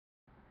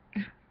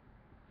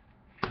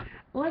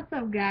What's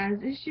up, guys?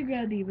 It's your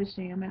girl Diva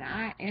Sham, and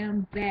I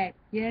am back.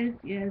 Yes,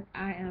 yes,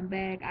 I am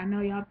back. I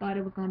know y'all thought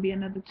it was gonna be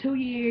another 2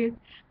 years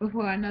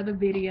before another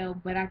video,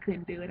 but I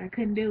couldn't do it. I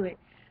couldn't do it.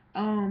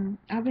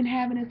 I've been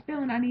having this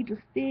feeling I need to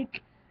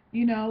stick.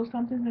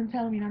 Something's been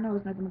telling me, and I know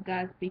it's nothing but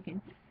God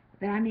speaking,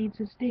 that I need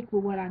to stick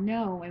with what I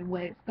know and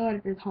what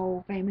started this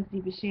whole famous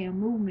Diva Sham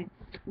movement,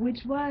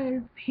 which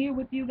was here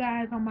with you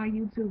guys on my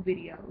YouTube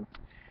videos.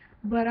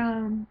 But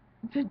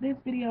this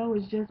video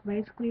is just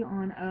basically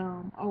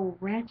on old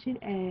Ratchet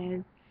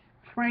as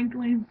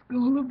Franklin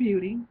School of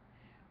Beauty,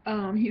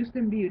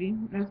 Houston Beauty,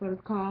 that's what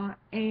it's called,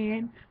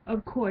 and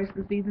of course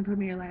the season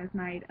premiere last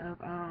night of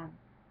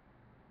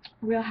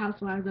Real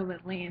Housewives of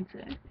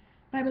Atlanta.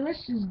 Baby,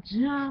 let's just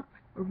jump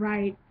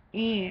right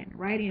in.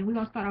 We're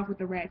gonna start off with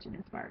the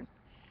ratchetness first.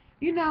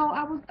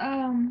 I was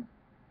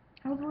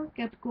a little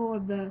skeptical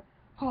of the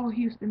whole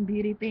Houston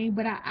Beauty thing,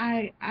 but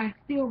I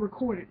still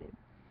recorded it.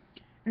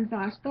 And so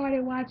I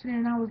started watching it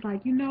and I was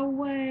like, you know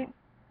what?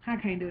 I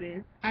can't do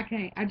this. I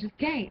can't. I just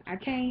can't. I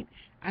can't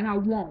and I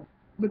won't.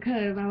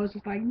 Because I was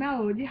just like,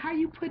 no, how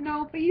you putting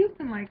on for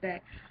Houston like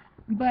that?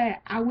 But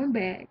I went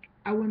back.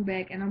 I went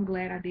back and I'm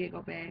glad I did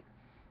go back.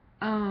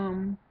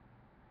 Um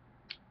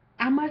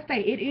I must say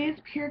it is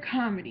pure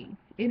comedy.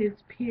 It is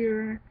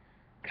pure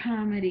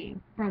comedy.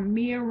 From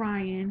Mia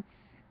Ryan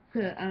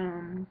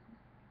to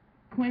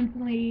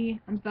Quincy,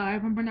 I'm sorry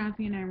if I'm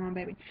pronouncing your name wrong,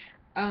 baby.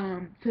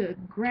 To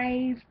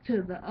Graves,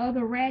 to the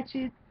other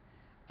Ratchets.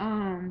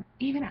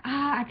 Even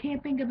I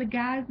can't think of the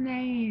guy's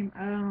name.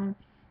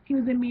 He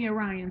was in Mia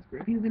Ryan's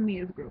group. He was in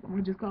Mia's group. I'm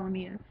gonna just call him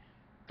Mia.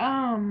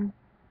 Um,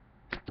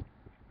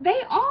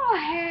 they all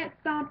had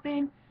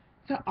something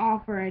to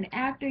offer, and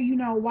after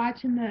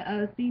watching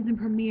the season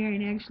premiere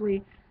and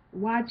actually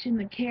watching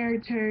the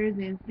characters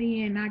and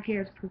seeing, not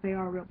characters because they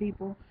are real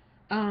people,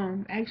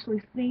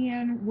 actually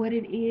seeing what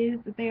it is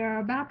that they are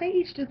about, they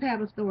each just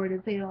have a story to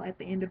tell at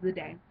the end of the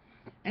day.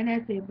 And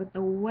that's it. But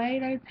the way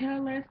they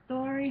tell their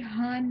story,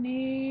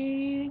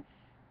 honey,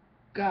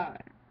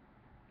 God.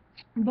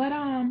 But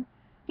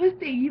let's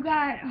see. You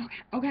got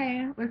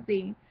okay. Let's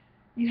see.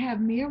 You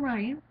have Mia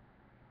Ryan.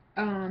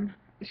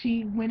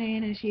 She went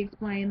in and she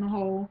explained the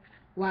whole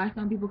why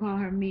some people call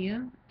her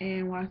Mia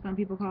and why some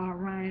people call her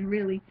Ryan.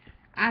 Really,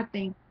 I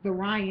think the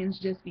Ryans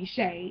just be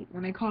shade.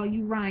 When they call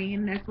you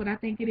Ryan, that's what I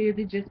think it is.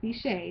 It just be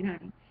shade,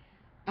 honey.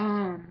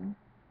 Um,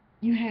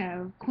 you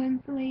have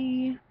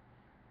Quincy.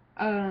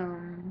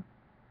 Um,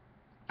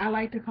 I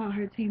like to call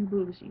her Team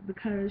Bougie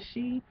because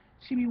she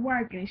be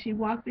working. She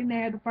walked in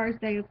there the first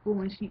day of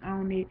school and she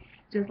owned it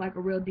just like a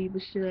real diva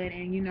should.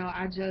 And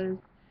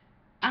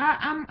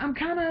I'm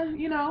kind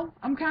of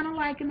I'm kind of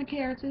liking the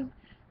characters.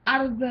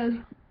 Out of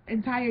the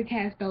entire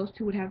cast, those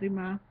two would have to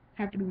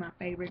be my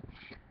favorite.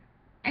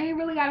 I ain't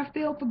really got a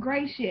feel for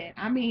Grace yet.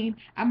 I mean,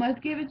 I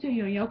must give it to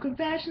you. In your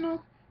confessionals,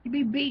 you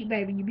be beat,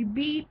 baby. You be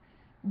beat.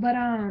 But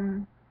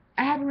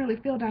I haven't really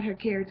filled out her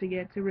character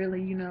yet to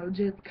really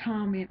just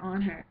comment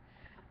on her.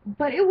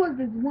 But it was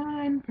this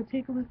one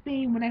particular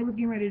scene when they was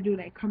getting ready to do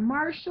that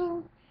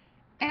commercial,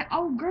 and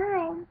old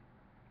girl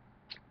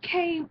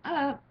came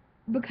up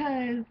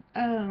because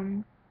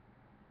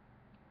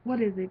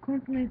what is it?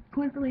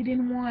 Quincy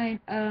didn't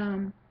want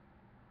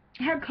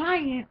her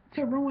client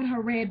to ruin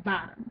her red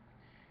bottom.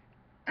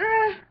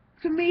 Uh,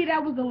 to me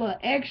that was a little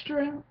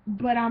extra,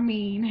 but I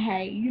mean,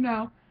 hey,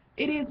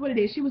 it is what it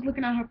is. She was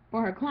looking out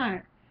for her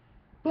client,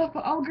 but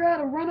for old girl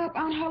to run up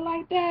on her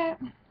like that,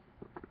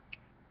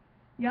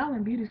 y'all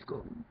in beauty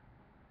school.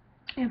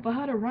 And for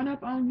her to run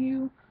up on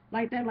you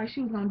like that, like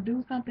she was gonna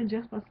do something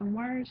just for some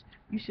words,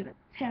 you should have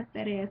tapped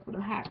that ass with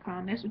a hot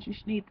comb. That's what you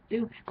should need to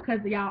do. Because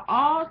y'all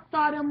all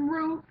saw them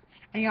roots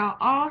and y'all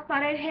all saw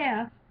that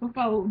hair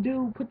before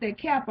dude put that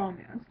cap on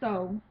there.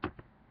 So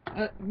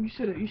you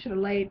should have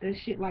laid the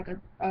shit like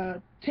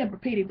a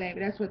Tempur-Pedic, baby.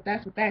 That's what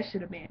that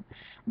should have been.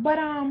 But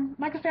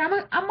like I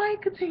said, I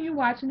might continue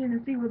watching it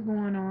and see what's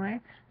going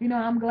on.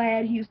 I'm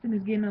glad Houston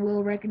is getting a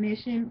little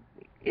recognition.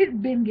 It's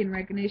been getting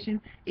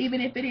recognition, even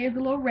if it is a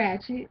little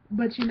ratchet.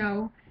 But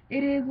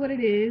it is what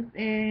it is.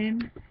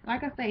 And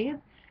like I say,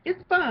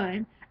 it's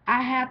fun.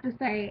 I have to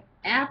say,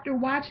 after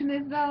watching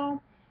this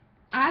though,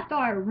 I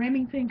thought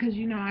Remington, because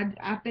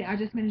I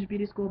just finished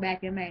beauty school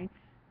back in May.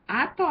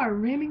 I thought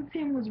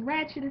Remington was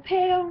ratchet as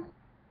hell.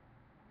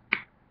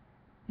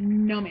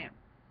 No,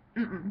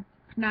 ma'am.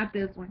 Not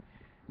this one.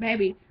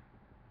 Baby,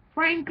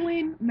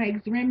 Franklin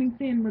makes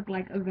Remington look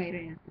like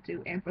Aveda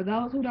Institute. And for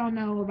those who don't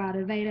know about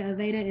Aveda,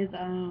 Aveda is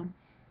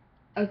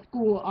a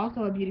school,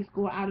 also a beauty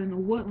school out in the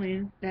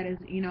Woodlands that is,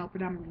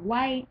 predominantly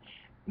white.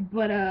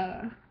 But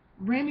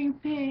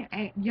Remington,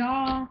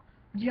 y'all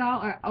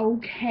are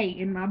okay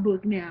in my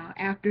book now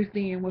after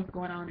seeing what's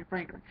going on in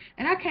Franklin.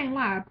 And I can't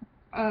lie,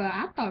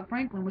 I thought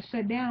Franklin was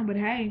shut down, but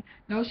hey,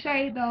 no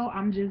shade though.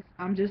 I'm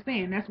just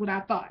saying that's what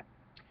I thought.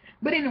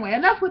 But anyway,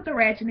 enough with the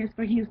ratchetness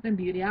for Houston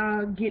Beauty.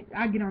 I'll get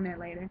on that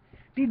later.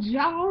 Did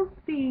y'all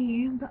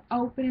see the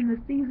opening,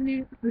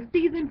 the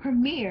season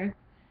premiere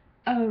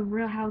of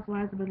Real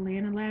Housewives of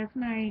Atlanta last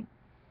night?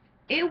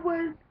 It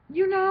was,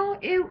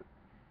 it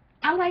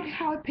I like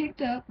how it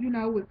picked up, you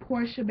know, with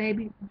Portia,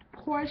 baby.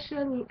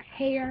 Portia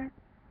hair,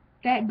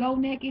 that go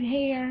naked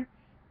hair,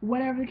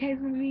 whatever the case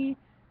may be.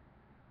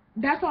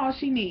 That's all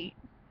she needs.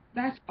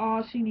 That's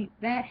all she needs.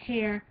 That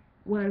hair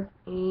was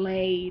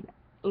laid.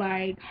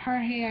 Like, her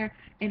hair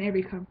in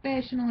every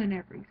confessional, in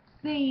every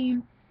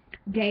scene,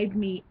 gave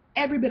me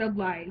every bit of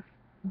life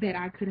that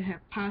I could have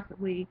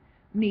possibly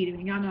needed.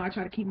 And y'all know I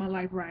try to keep my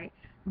life right.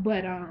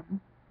 But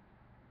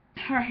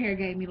her hair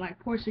gave me, like,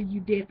 Portia, you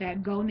did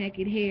that go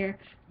naked hair.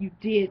 You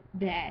did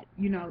that.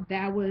 You know,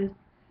 that was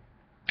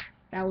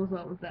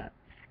what was up.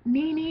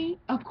 Nene,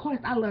 of course,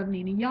 I love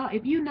Nene. Y'all,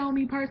 if you know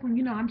me personally,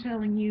 you know I'm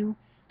telling you,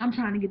 I'm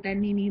trying to get that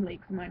Nene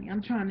Leaks money.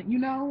 I'm trying to, you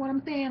know what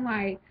I'm saying?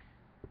 Like,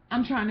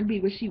 I'm trying to be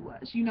what she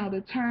was. You know,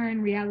 to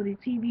turn reality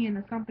TV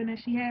into something that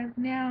she has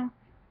now.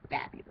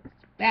 Fabulous.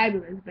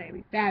 Fabulous,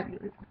 baby.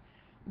 Fabulous.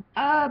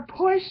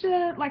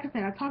 Portia, like I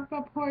said, I talked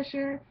about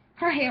Portia.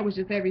 Her hair was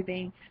just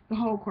everything. The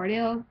whole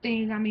Cordell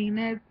thing, I mean,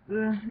 that's,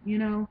 you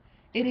know,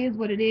 it is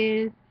what it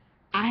is.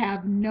 I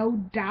have no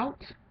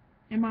doubt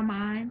in my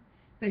mind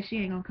that she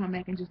ain't gonna come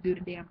back and just do the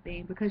damn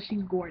thing because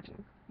she's gorgeous,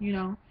 you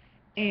know,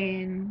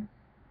 and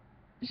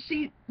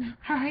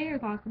her hair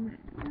is awesome,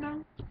 you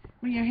know.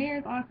 When your hair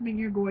is awesome and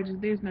you're gorgeous,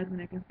 there's nothing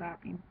that can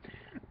stop you.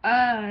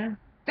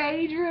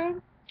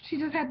 Phaedra, she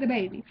just had the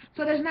baby,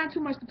 so there's not too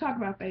much to talk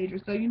about Phaedra.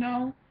 So, you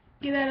know,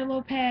 give that a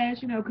little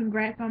pass. You know,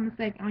 congrats on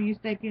your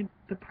second,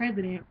 the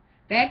president.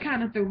 That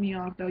kind of threw me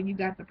off though. You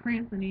got the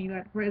prince and then you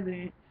got the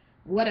president.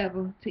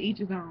 Whatever, to each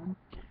his own.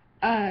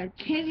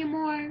 Kenya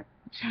Moore,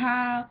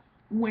 child.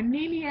 When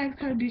Nene asked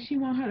her, did she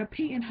want her to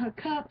pee in her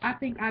cup? I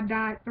think I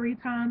died 3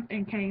 times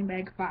and came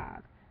back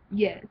 5.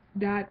 Yes,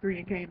 died 3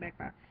 and came back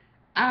 5.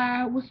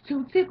 I was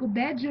too tickled.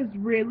 That just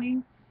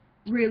really,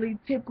 really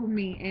tickled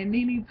me. And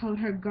Nene told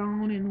her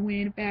Gone and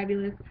Win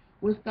Fabulous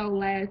was so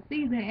last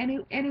season,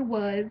 and it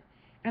was.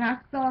 And I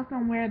saw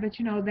somewhere that,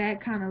 you know, that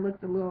kind of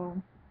looked a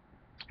little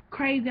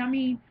crazy. I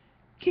mean,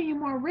 Kenya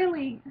Moore,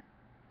 really,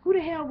 who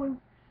the hell was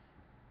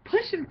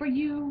pushing for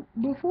you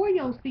before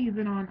your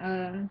season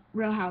on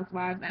Real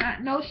Housewives?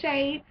 And no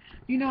shade,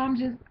 you know,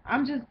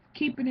 I'm just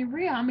keeping it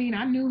real. I mean,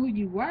 I knew who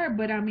you were,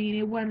 but I mean,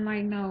 it wasn't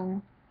like,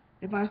 no,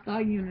 if I saw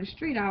you in the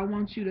street, I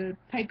want you to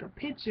take a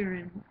picture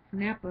and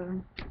snap a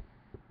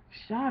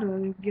shot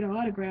or get an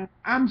autograph.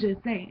 I'm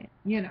just saying,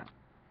 you know.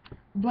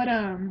 But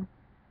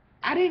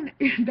I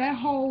didn't that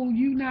whole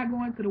you not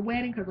going to the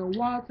wedding because of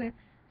Walter.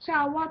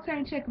 Child, Walter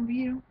ain't checking for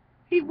you.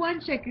 He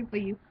wasn't checking for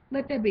you.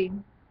 Let that be.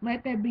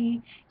 Let that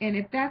be. And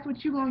if that's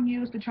what you're gonna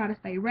use to try to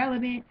stay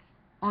relevant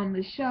on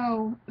the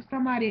show,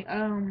 somebody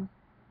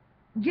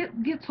give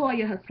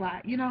Toya her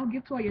slot. You know,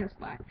 give Toya her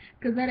slot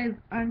because that is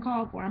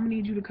uncalled for. I'm gonna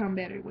need you to come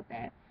better with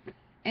that.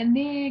 And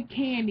then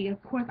Candy,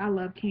 of course, I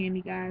love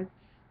Candy, guys.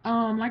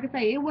 Like I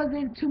say, it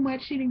wasn't too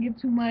much. She didn't give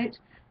too much,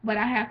 but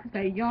I have to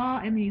say,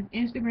 y'all, and these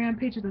Instagram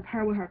pictures of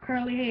her with her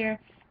curly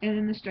hair and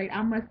in the straight,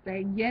 I must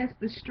say, yes,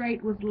 the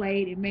straight was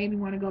laid. It made me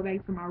want to go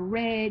back to my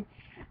red.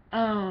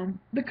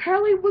 The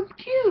curly was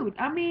cute.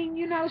 I mean,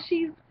 you know,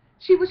 she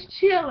was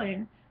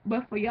chilling.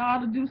 But for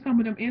y'all to do some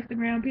of them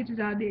Instagram pictures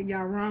y'all did,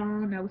 y'all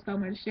wrong. That was so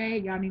much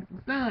shade. Y'all need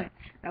some sun.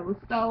 That was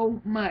so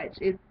much.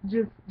 It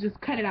just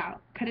cut it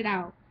out. Cut it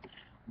out.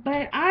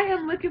 But I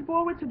am looking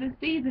forward to the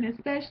season,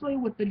 especially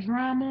with the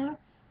drama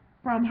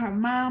from her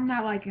mom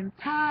not liking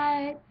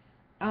Tide,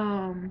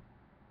 um,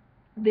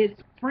 this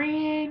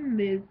friend,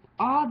 this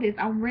all this.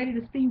 I'm ready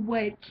to see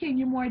what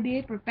Kenya Moore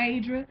did for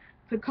Phaedra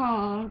to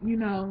call, you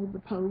know, the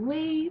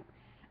police.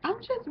 I'm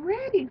just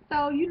ready.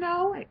 So, you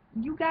know,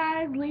 you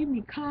guys leave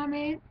me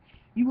comments.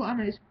 You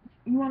wanna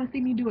you wanna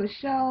see me do a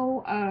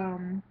show,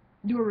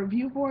 do a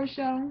review for a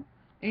show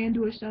and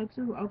do a show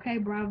too. Okay,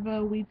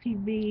 Bravo,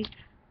 WeTV,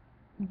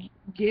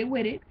 get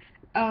with it.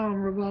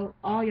 Revolt,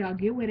 all y'all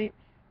get with it.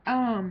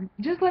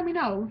 Just let me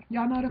know.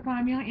 Y'all know to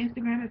find me on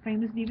Instagram at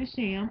Famous Diva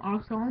Sham.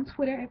 Also on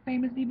Twitter at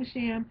Famous Diva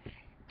Sham.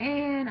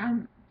 And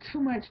I'm too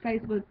much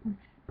Facebook.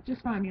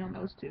 Just find me on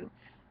those two.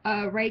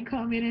 Rate,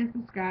 comment, and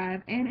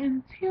subscribe. And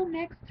until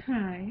next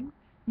time,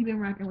 you've been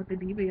rocking with the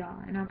Diva, y'all.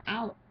 And I'm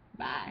out.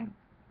 Bye.